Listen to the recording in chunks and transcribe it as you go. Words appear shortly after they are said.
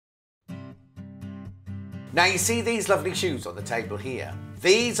Now you see these lovely shoes on the table here.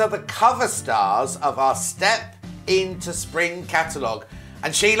 These are the cover stars of our Step into Spring catalogue.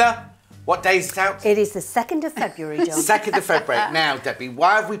 And Sheila, what day is it out? It is the 2nd of February, John. 2nd of February. Now, Debbie,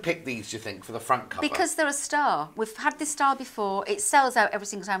 why have we picked these, do you think, for the front cover? Because they're a star. We've had this style before. It sells out every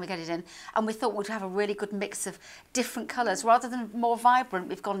single time we get it in. And we thought we'd have a really good mix of different colours. Rather than more vibrant,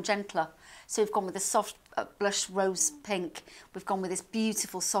 we've gone gentler. So we've gone with a soft blush rose pink. We've gone with this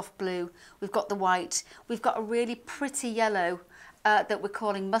beautiful soft blue. We've got the white. We've got a really pretty yellow that we're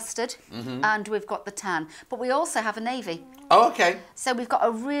calling mustard, and we've got the tan. But we also have a navy. Oh, okay. So we've got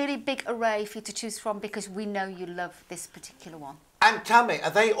a really big array for you to choose from because we know you love this particular one. And tell me,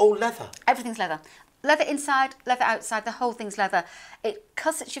 are they all leather? Everything's leather. Leather inside, leather outside, the whole thing's leather. It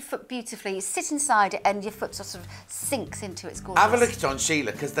cussets your foot beautifully. You sit inside it and your foot sort of sinks into it. It's gorgeous. Have a look at on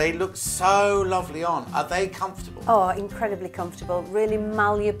Sheila, because they look so lovely on. Are they comfortable? Oh, incredibly comfortable, really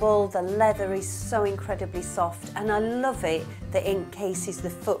malleable. The leather is so incredibly soft, and I love it that it encases the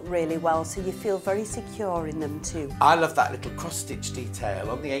foot really well, so you feel very secure in them too. I love that little cross-stitch detail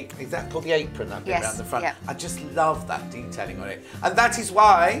on the apron. Is that called the apron that bit around the front? Yeah. I just love that detailing on it. And that is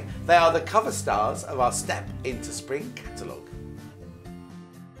why they are the cover stars of our Step into Spring catalogue.